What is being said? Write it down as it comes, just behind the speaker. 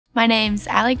My name's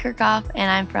Kirkhoff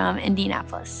and I'm from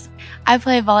Indianapolis. I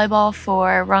play volleyball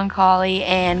for Roncalli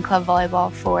and club volleyball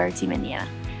for Team Indiana.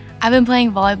 I've been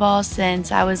playing volleyball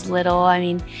since I was little.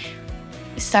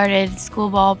 Started school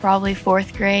ball probably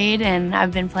 4th grade and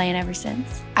I've been playing ever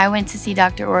since. I went to see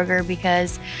Dr. Origer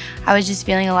because I was just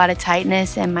feeling a lot of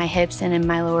tightness in my hips and in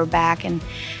my lower back, and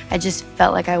I just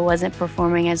felt like I wasn't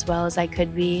performing as well as I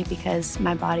could be because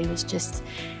my body was just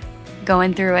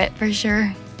going through it for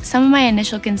sure. Some of my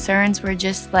initial concerns were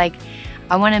just like,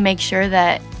 I want to make sure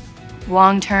that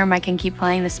long term I can keep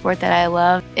playing the sport that I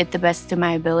love at the best of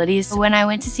my abilities. When I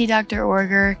went to see Dr.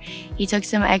 Origer, he took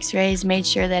some x-rays, made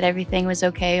sure that everything was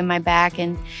okay in my back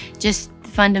and just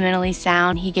fundamentally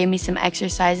sound. He gave me some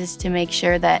exercises to make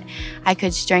sure that I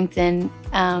could strengthen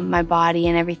my body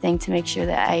and everything to make sure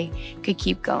that I could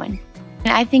keep going. And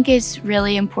I think it's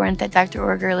really important that Dr.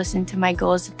 Origer listened to my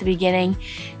goals at the beginning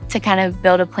to kind of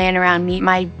build a plan around me.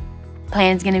 My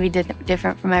plan's going to be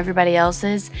different from everybody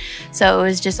else's, so it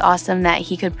was just awesome that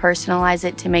he could personalize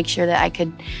it to make sure that I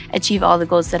could achieve all the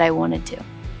goals that I wanted to.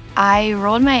 I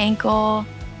rolled my ankle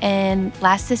in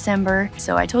last December,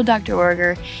 so I told Dr.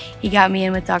 Origer. He got me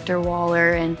in with Dr.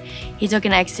 Wohler and he took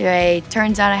an x-ray.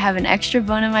 Turns out I have an extra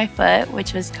bone in my foot,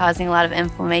 which was causing a lot of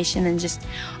inflammation and just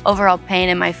overall pain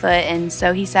in my foot, and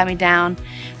so he sat me down,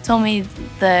 told me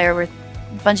there were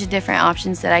a bunch of different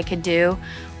options that I could do.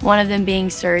 One of them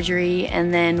being surgery,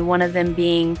 and then one of them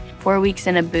being 4 weeks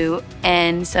in a boot.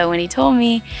 And so when he told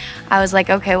me, I was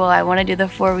like, okay, well, I want to do the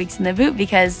 4 weeks in the boot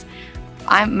because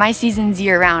my season's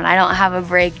year-round. I don't have a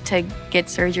break to get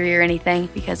surgery or anything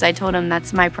because I told him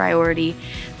that's my priority,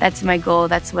 that's my goal,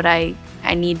 that's what I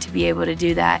need to be able to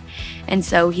do that. And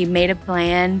so he made a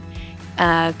plan,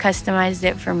 customized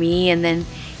it for me, and then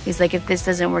he's like, if this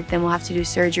doesn't work, then we'll have to do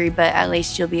surgery, but at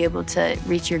least you'll be able to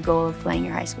reach your goal of playing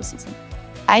your high school season.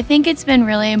 I think it's been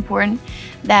really important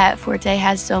that Forté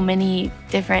has so many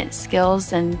different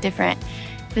skills and different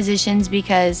positions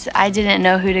because I didn't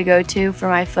know who to go to for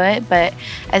my foot, but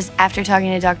after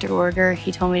talking to Dr. Origer,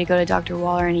 he told me to go to Dr.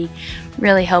 Wohler and he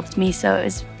really helped me, so it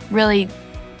was really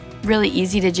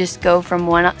easy to just go from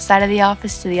one side of the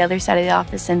office to the other side of the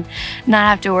office and not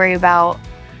have to worry about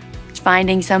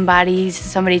finding somebody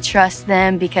trust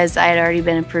them because I had already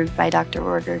been approved by Dr.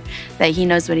 Origer that he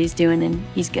knows what he's doing and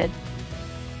he's good.